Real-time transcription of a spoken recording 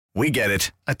We get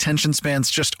it. Attention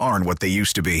spans just aren't what they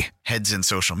used to be. Heads in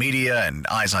social media and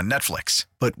eyes on Netflix.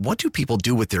 But what do people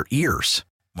do with their ears?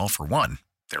 Well, for one,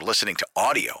 they're listening to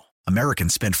audio.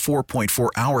 Americans spend 4.4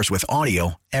 hours with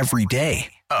audio every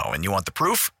day. Oh, and you want the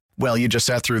proof? Well, you just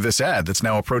sat through this ad that's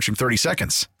now approaching 30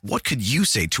 seconds. What could you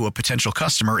say to a potential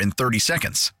customer in 30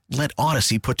 seconds? Let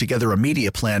Odyssey put together a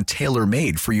media plan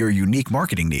tailor-made for your unique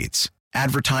marketing needs.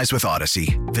 Advertise with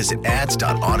Odyssey. Visit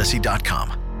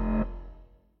ads.odyssey.com.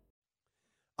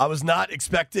 I was not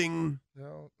expecting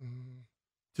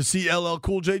to see LL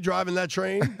Cool J driving that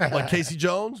train like Casey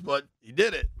Jones, but he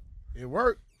did it. It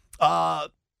worked.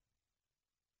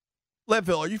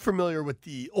 Leadville, are you familiar with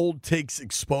the Old Takes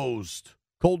Exposed?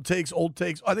 Cold Takes, Old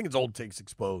Takes? I think it's Old Takes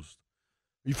Exposed.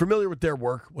 Are you familiar with their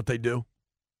work, what they do?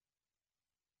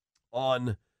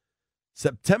 On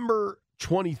September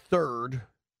 23rd,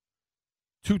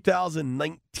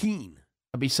 2019.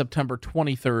 That'd be September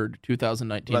 23rd,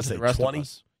 2019. Let's say 20. You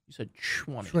said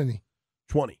 20.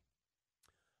 20.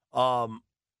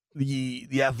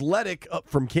 The Athletic up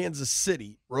from Kansas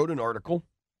City wrote an article.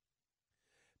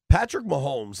 Patrick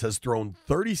Mahomes has thrown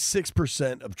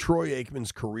 36% of Troy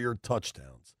Aikman's career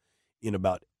touchdowns in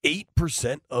about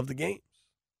 8% of the games.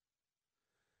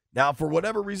 Now, for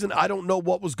whatever reason, I don't know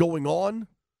what was going on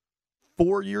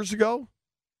 4 years ago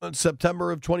in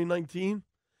September of 2019,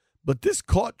 but this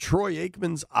caught Troy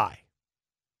Aikman's eye.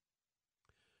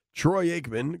 Troy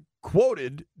Aikman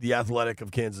quoted the Athletic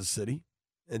of Kansas City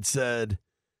and said,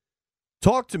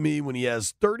 "Talk to me when he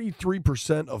has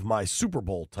 33% of my Super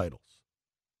Bowl titles."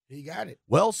 He got it.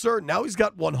 Well, sir, now he's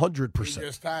got 100%. He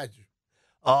just tied you.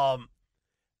 I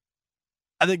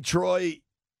think Troy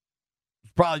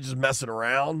is probably just messing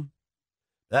around.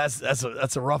 That's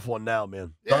a rough one now,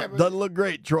 man. Yeah, Doesn't look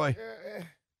great, Troy.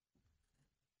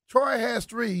 Troy has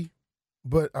 3,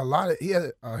 but he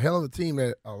had a hell of a team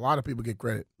that a lot of people get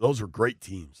credit. Those were great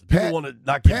teams. People want to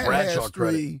not give Bradshaw has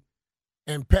credit. 3,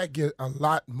 and Pat get a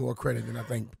lot more credit than I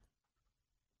think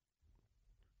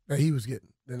that he was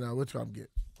getting. Than which I'm getting.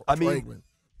 I mean,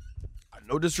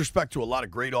 no disrespect to a lot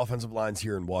of great offensive lines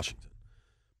here in Washington,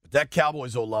 but that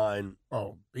Cowboys O-line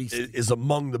is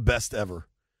among the best ever.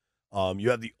 You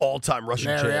have the all-time rushing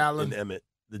champ in Emmett.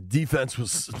 The defense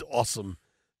was awesome.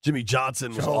 Jimmy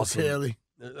Johnson was awesome. Kelly.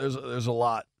 There's a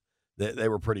lot. They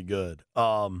were pretty good.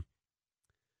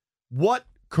 What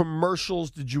commercials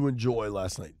did you enjoy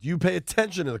last night? Do you pay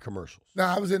attention to the commercials? No,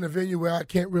 I was in a venue where I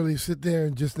can't really sit there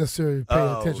and just necessarily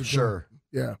pay attention to them.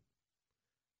 Yeah.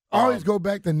 I always go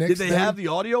back the next day. Did they have the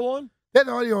audio on? They had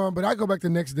the audio on, but I go back the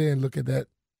next day and look at that.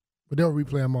 But they'll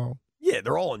replay them all. Yeah,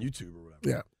 they're all on YouTube or whatever.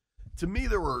 Yeah. To me,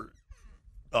 there were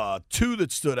 2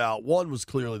 that stood out. One was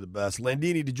clearly the best.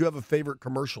 Landini, did you have a favorite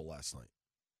commercial last night?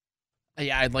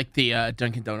 Yeah, I like the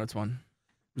Dunkin' Donuts one.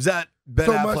 Was that Ben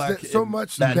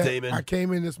Affleck Matt Damon? I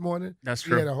came in this morning. That's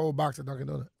true. He had a whole box of Dunkin'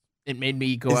 Donuts. It made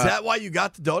me go out. Is that why you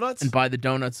got the donuts? And buy the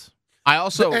donuts. I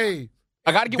also... I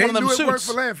got to get one of them suits. They knew it worked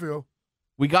for landfill.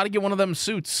 We got to get one of them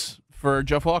suits for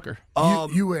Jeff Walker.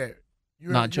 You wear it.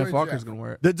 Not Jeff Walker's going to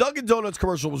wear it. The Dunkin' Donuts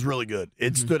commercial was really good.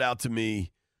 It stood out to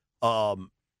me.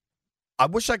 I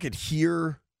wish I could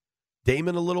hear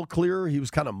Damon a little clearer. He was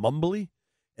kind of mumbly.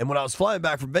 And when I was flying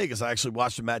back from Vegas, I actually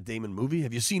watched a Matt Damon movie.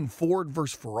 Have you seen Ford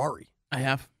versus Ferrari? I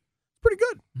have. Pretty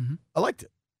good. Mm-hmm. I liked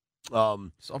it. I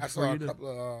saw a couple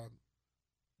of,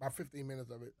 about 15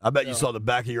 minutes of it. I bet you saw the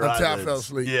back of your eyelids. Until I fell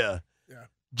asleep. Yeah.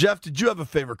 Jeff, did you have a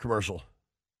favorite commercial?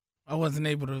 I wasn't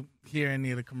able to hear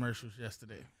any of the commercials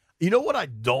yesterday. You know what I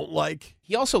don't like?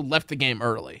 He also left the game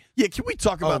early. Yeah, can we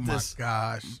talk about this? Oh, my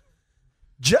gosh.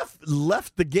 Jeff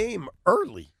left the game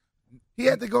early. He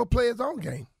had to go play his own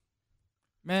game.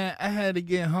 Man, I had to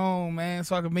get home, man,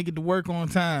 so I could make it to work on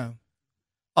time.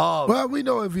 Well, we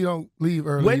know if you don't leave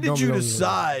early. When did you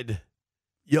decide,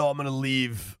 I'm going to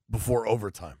leave before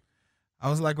overtime? I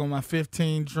was like on my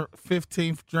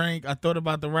 15th drink. I thought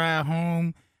about the ride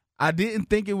home. I didn't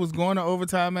think it was going to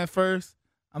overtime at first.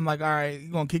 I'm like, all right,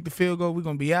 you're going to kick the field goal, we're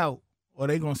going to be out. Or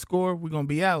they going to score, we're going to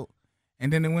be out.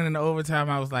 And then it went into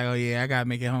overtime. I was like, oh, yeah, I got to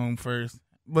make it home first.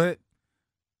 But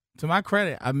to my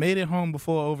credit, I made it home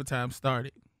before overtime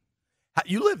started.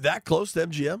 You live that close to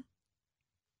MGM?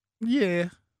 Yeah.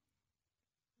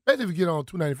 Especially if you get on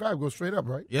 295, go straight up,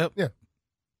 right? Yep. Yeah.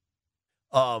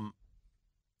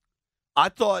 I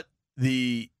thought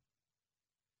the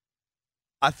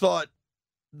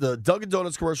Dunkin'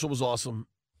 Donuts commercial was awesome.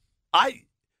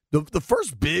 The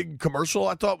first big commercial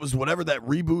I thought was whatever that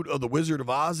reboot of The Wizard of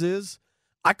Oz is.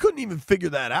 I couldn't even figure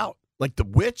that out. Like the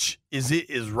witch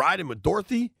is riding with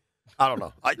Dorothy. I don't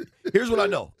know. Here's what I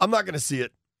know. I'm not going to see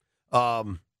it.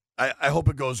 I hope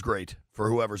it goes great for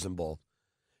whoever's involved.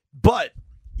 But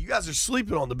you guys are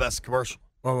sleeping on the best commercial.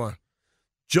 What?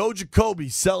 Joe Jacoby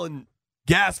selling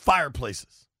gas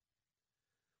fireplaces.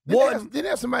 Didn't they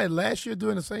have somebody last year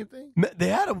doing the same thing? They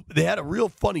had a real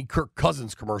funny Kirk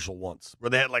Cousins commercial once where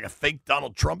they had like a fake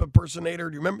Donald Trump impersonator.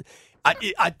 Do you remember?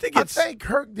 I think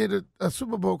Kirk did a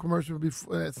Super Bowl commercial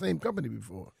before that same company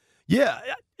before. Yeah.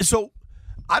 So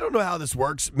I don't know how this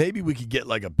works. Maybe we could get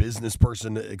like a business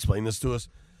person to explain this to us.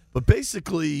 But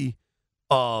basically,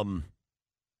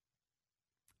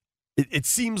 it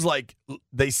seems like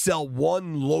they sell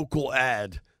one local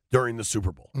ad during the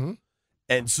Super Bowl. Mm-hmm.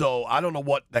 And so I don't know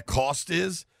what the cost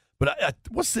is, but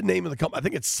what's the name of the company? I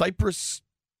think it's Cypress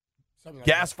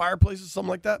Gas Fireplaces, something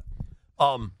like that.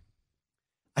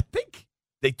 I think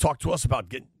they talked to us about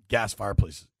getting gas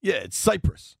fireplaces. Yeah, it's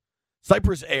Cypress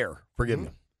Air. Forgive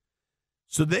me.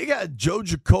 So they got Joe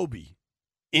Jacoby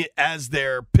as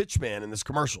their pitch man in this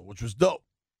commercial, which was dope.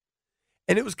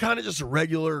 And it was kind of just a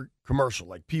regular commercial.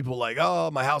 Like people like, oh,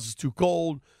 my house is too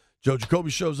cold. Joe Jacoby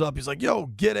shows up. He's like, yo,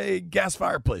 get a gas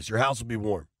fireplace. Your house will be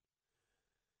warm.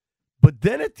 But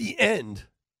then at the end,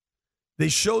 they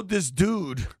showed this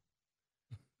dude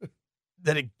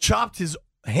that had chopped his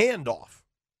hand off.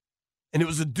 And it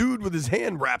was a dude with his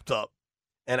hand wrapped up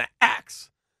and an axe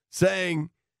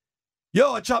saying,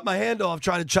 yo, I chopped my hand off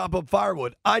trying to chop up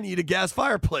firewood. I need a gas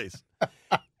fireplace.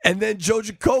 And then Joe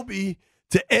Jacoby,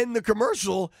 to end the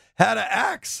commercial, had an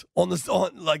axe on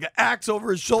an axe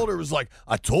over his shoulder. It was like,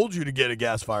 I told you to get a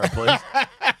gas fireplace.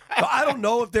 But I don't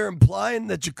know if they're implying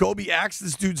that Jacoby axed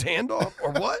this dude's hand off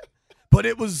or what. But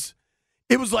it was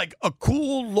like a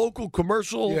cool local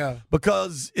commercial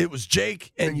because it was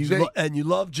Jake and you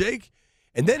love Jake.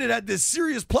 And then it had this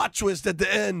serious plot twist at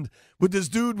the end with this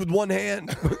dude with one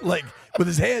hand, like with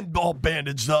his hand all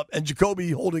bandaged up, and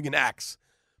Jacoby holding an axe.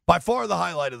 By far the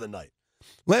highlight of the night.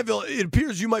 Landville, it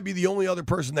appears you might be the only other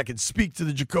person that can speak to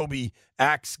the Jacoby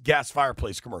axe gas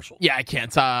fireplace commercial. Yeah, I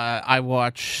can't. I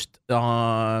watched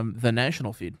the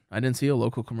national feed. I didn't see a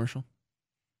local commercial.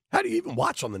 How do you even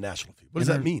watch on the national feed? What does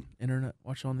that mean? Internet.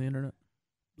 Watch on the internet.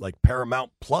 Like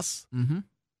Paramount Plus? Mm-hmm.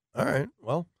 All right.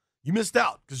 Well, you missed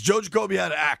out because Joe Jacoby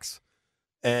had an axe,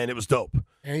 and it was dope.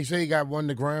 And he said he got one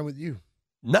to grind with you.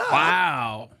 No.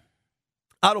 Wow.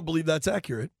 I don't believe that's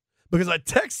accurate because I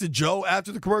texted Joe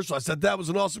after the commercial. I said, that was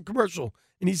an awesome commercial.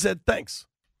 And he said, thanks.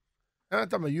 I'm not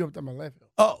talking about you. I'm talking about Landfill.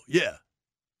 Oh, yeah.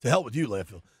 To hell with you,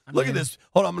 Landfill. Look at this.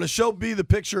 Hold on. I'm going to show B the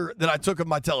picture that I took of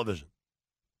my television.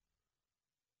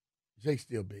 Jake's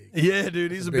still big. Yeah,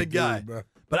 dude. He's a big guy. Dude, bro.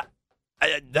 But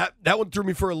that one threw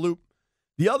me for a loop.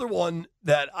 The other one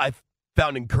that I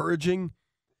found encouraging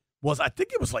was, I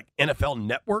think it was like NFL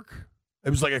Network.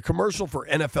 It was like a commercial for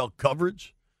NFL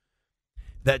coverage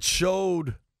that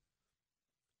showed,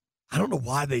 I don't know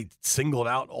why they singled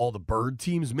out all the bird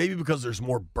teams. Maybe because there's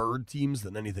more bird teams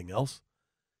than anything else.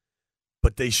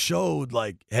 But they showed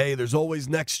like, hey, there's always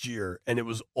next year. And it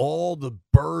was all the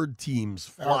bird teams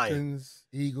flying.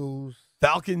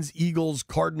 Falcons, Eagles,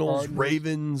 Cardinals,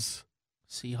 Ravens.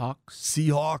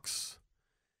 Seahawks.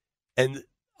 And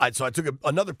so I took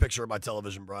another picture of my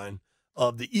television, Brian,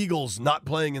 of the Eagles not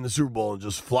playing in the Super Bowl and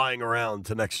just flying around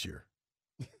to next year.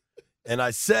 And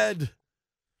I said,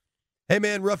 hey,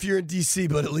 man, rough year in D.C.,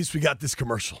 but at least we got this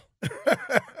commercial.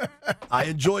 I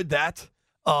enjoyed that.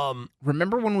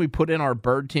 Remember when we put in our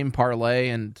bird team parlay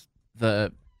and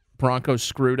the Broncos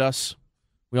screwed us?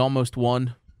 We almost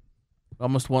won. We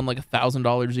almost won like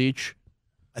 $1,000 each.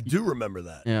 I do remember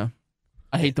that. Yeah.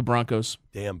 I hate the Broncos.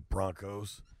 Damn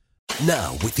Broncos.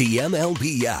 Now, with the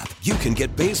MLB app, you can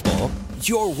get baseball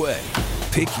your way.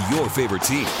 Pick your favorite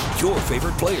team, your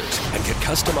favorite players, and get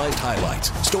customized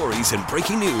highlights, stories, and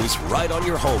breaking news right on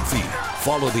your home feed.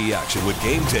 Follow the action with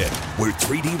Game Day, where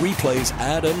 3D replays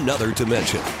add another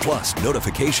dimension. Plus,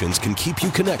 notifications can keep you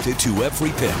connected to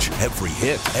every pitch, every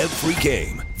hit, every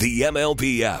game. The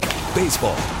MLB app.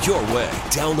 Baseball your way.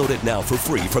 Download it now for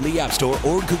free from the App Store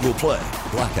or Google Play.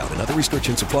 Blackout and other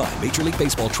restrictions apply. Major League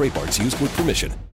Baseball trademarks used with permission.